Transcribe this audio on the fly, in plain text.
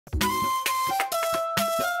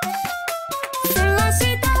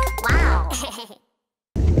솔라시도 와우.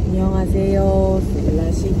 안녕하세요.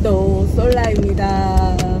 솔라시도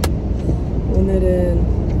솔라입니다.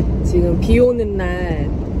 오늘은 지금 비 오는 날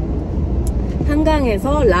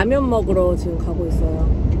한강에서 라면 먹으러 지금 가고 있어요.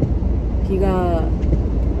 비가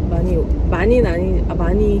많이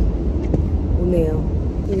오네요.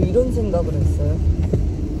 이런 생각을 했어요?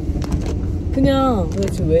 그냥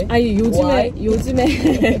도대체 왜? 아니 요즘에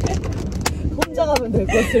혼자 가면 될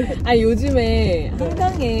것을. 아니 요즘에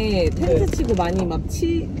한강에 텐트치고 많이 막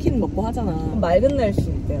치킨 먹고 하잖아. 맑은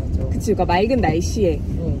날씨 때야죠. 그치, 그러니까 맑은 날씨에.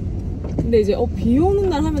 근데 이제 비 오는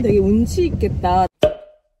날 하면 되게 운치 있겠다.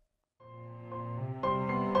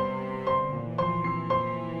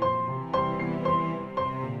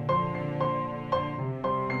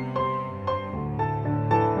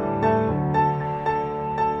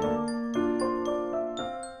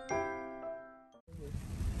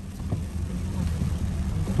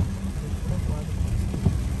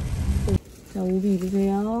 자, 오비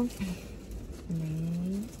입으세요. 네.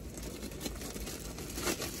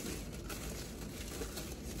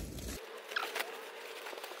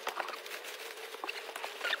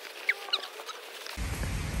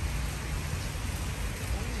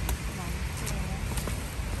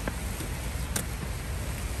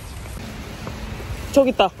 저기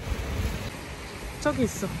있다. 저기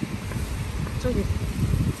있어.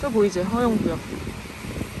 저 보이지? 허용구역.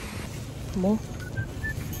 뭐?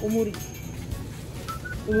 오모리.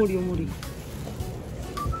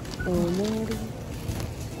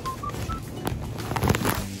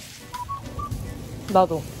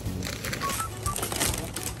 나도.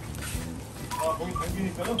 거기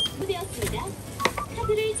당기니까요. 되었습니다.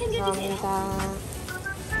 카드를 챙겨주세요. 감사합니다.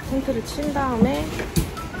 텐트를 친 다음에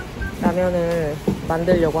라면을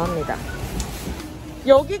만들려고 합니다.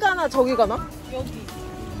 여기 가나 저기 가나?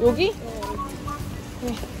 여기?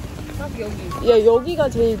 네. 딱 여기. 야, 여기가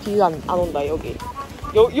제일 비가 안 온다. 여기야.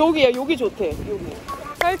 여기 좋대. 여기.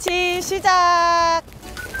 설치 시작.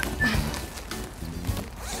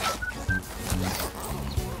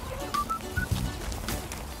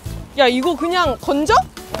 야, 이거 그냥 던져?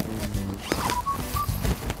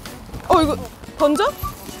 이거 던져?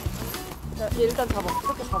 자, 얘 일단 잡아.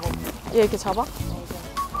 이렇게 잡아. 얘 이렇게 잡아?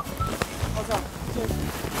 가자.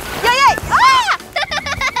 야야! 아!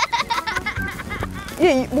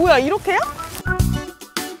 얘 뭐야, 이렇게야?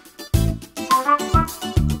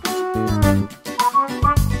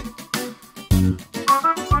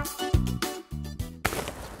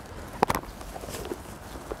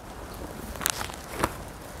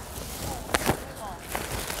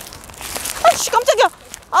 아이씨, 깜짝이야.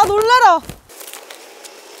 아, 놀래라.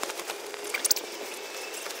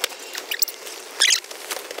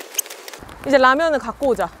 이제 라면을 갖고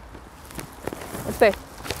오자. 어때?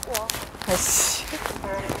 우와. 아이씨.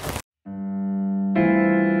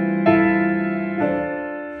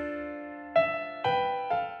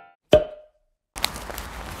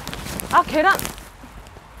 아, 계란.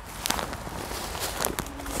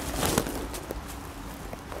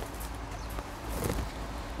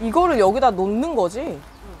 이거를 여기다 놓는 거지?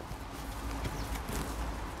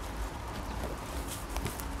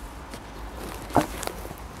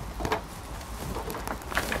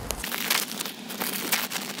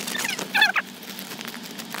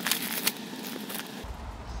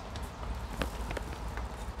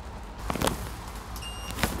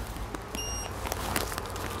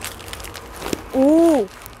 오!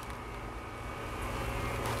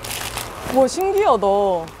 와, 신기하다.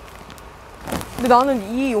 근데 나는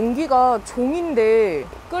이 용기가 종인데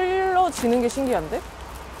끌어지는 게 신기한데?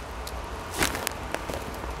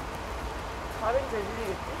 다른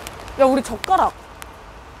재질이겠지? 야, 우리 젓가락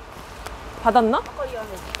받았나? 아까 이 안에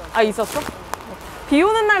있었어. 아, 있었어? 비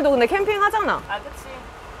오는 날도 근데 캠핑 하잖아. 아, 그치.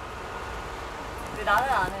 근데 나는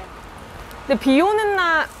안 해. 근데 비 오는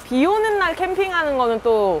날 캠핑하는 거는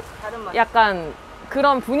또 다른 맛. 약간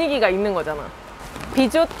그런 분위기가 있는 거잖아.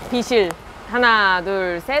 비쭌, 비실. 하나,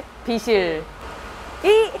 둘, 셋, 비실. 2,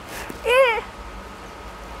 1.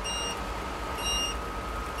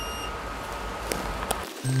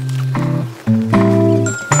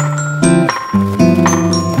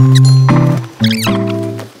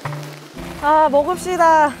 아,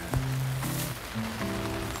 먹읍시다.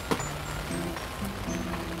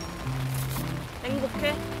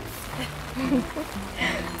 행복해?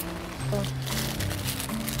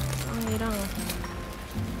 빵이랑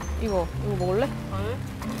이거 먹을래?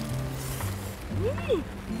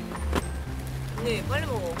 언니 빨리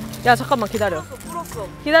먹어. 야, 잠깐만 기다려. 불었어.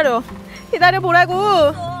 기다려 보라고.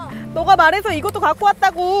 너가 말해서 이것도 갖고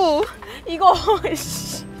왔다고. 이거.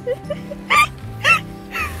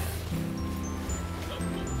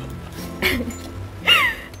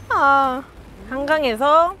 아,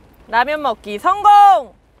 한강에서 라면 먹기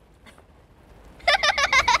성공!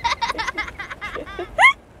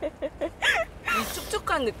 이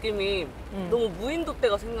축축한 느낌이 너무 무인도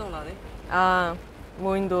때가 생각나네. 아,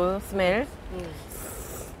 무인도 스멜.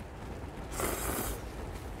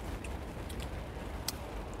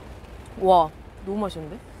 와, 너무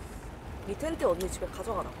맛있는데? 이 텐트 언니 집에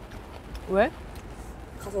가져가라. 왜?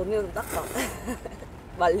 가서 언니가 좀 닦아.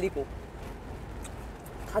 말리고.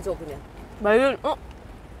 가져 그냥.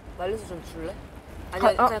 말려서 좀 줄래?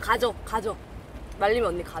 아니 그냥 가져. 말리면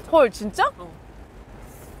언니 가져. 헐, 진짜? 어.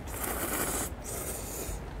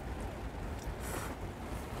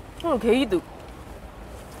 헐, 개이득.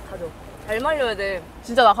 가져. 잘 말려야 돼.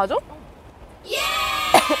 진짜 나 가져?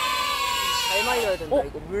 잘 말려야 된다.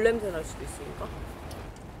 이거 물 냄새 날 수도 있으니까.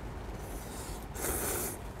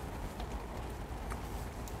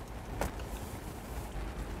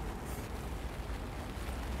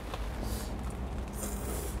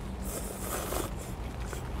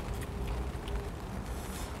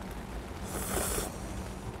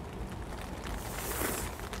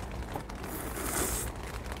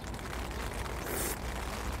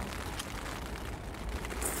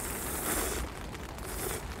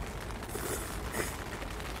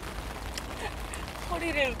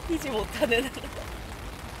 허리를 피지 못하는.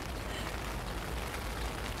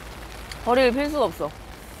 허리를 필 수가 없어.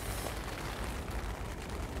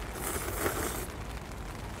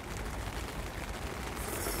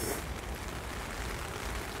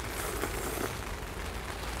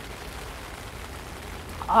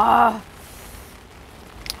 아,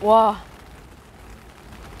 와.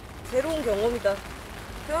 새로운 경험이다.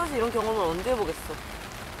 태어나서 이런 경험을 언제 해보겠어.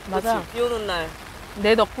 맞아. 그치? 비 오는 날.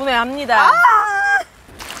 내 덕분에 합니다.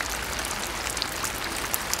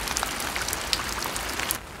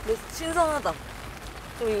 근데 신선하다.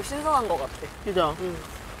 좀 이거 신선한 것 같아. 그죠?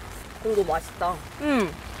 공도 맛있다. 너무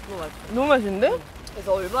맛있어. 너무 맛있는데?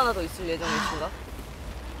 그래서 얼마나 더 있을 예정이신가?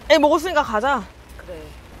 에, 먹었으니까 가자. 그래.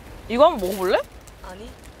 이거 한번 먹어볼래? 아니?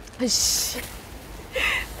 아이씨.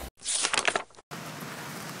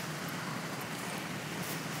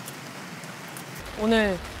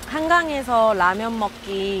 오늘 한강에서 라면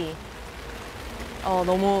먹기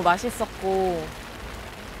너무 맛있었고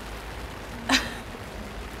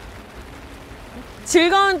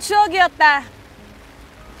즐거운 추억이었다.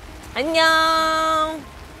 안녕.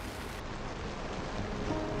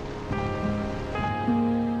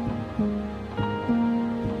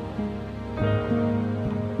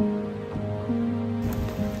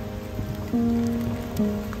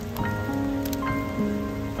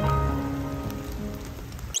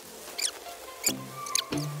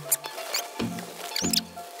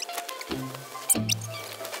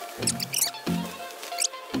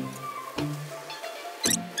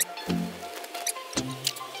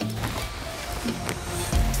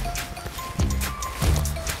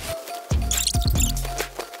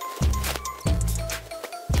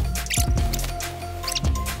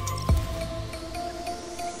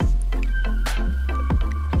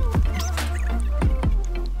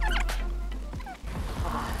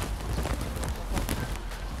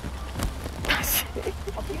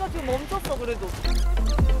 비가 지금 멈췄어 그래도.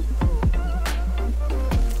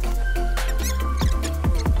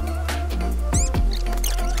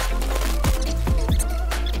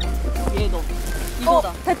 얘 너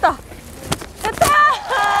이거다. 됐다.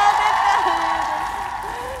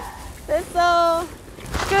 됐어.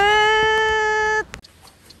 끝.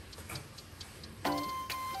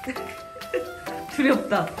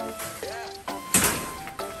 두렵다.